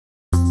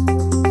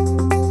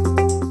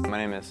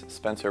name is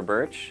Spencer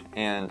Bertsch,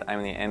 and I'm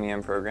in the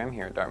MEM program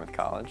here at Dartmouth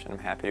College, and I'm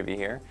happy to be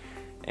here.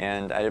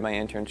 And I did my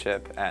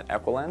internship at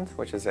Equilend,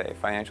 which is a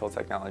financial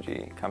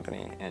technology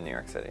company in New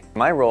York City.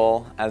 My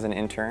role as an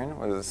intern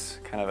was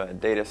kind of a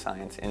data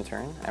science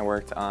intern. I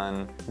worked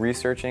on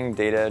researching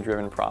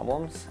data-driven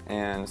problems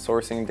and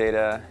sourcing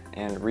data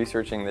and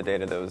researching the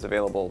data that was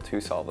available to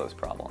solve those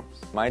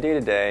problems. My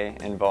day-to-day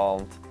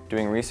involved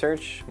doing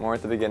research more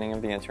at the beginning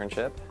of the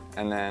internship,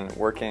 and then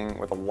working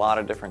with a lot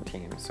of different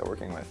teams. So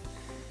working with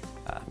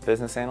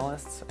business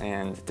analysts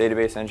and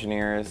database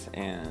engineers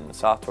and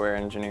software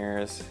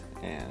engineers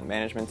and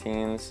management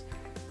teams,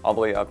 all the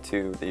way up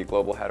to the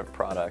global head of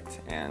product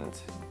and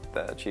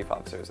the chief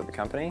officers of the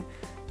company,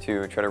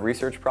 to try to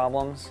research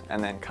problems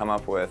and then come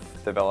up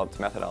with developed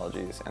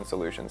methodologies and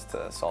solutions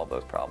to solve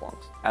those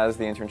problems. As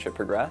the internship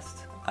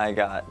progressed, I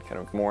got kind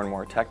of more and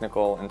more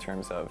technical in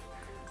terms of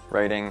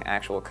writing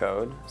actual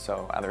code,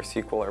 so either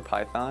SQL or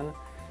Python,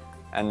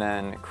 and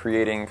then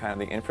creating kind of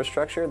the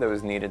infrastructure that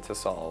was needed to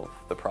solve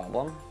the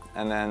problem.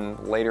 And then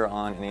later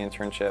on in the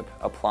internship,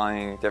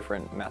 applying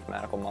different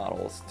mathematical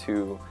models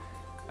to,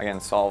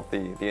 again, solve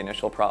the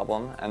initial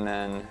problem. And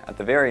then at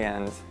the very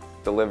end,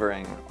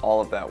 delivering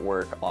all of that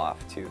work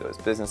off to those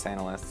business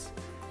analysts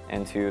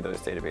and to those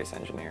database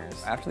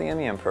engineers. After the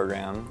MEM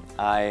program,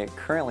 I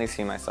currently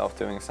see myself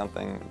doing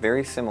something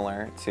very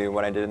similar to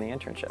what I did in the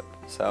internship.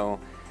 So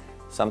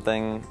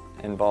something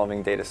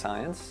involving data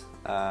science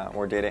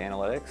or data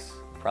analytics,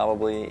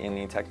 probably in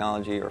the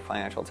technology or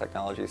financial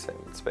technology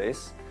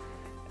space,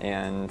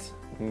 and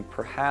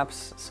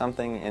perhaps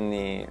something in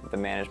the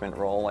management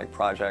role, like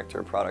project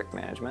or product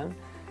management.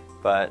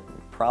 But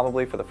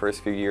probably for the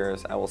first few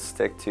years, I will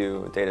stick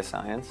to data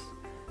science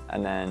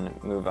and then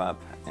move up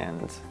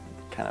and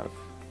kind of,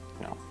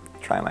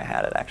 try my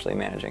hat at actually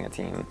managing a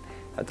team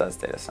that does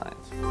data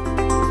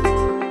science.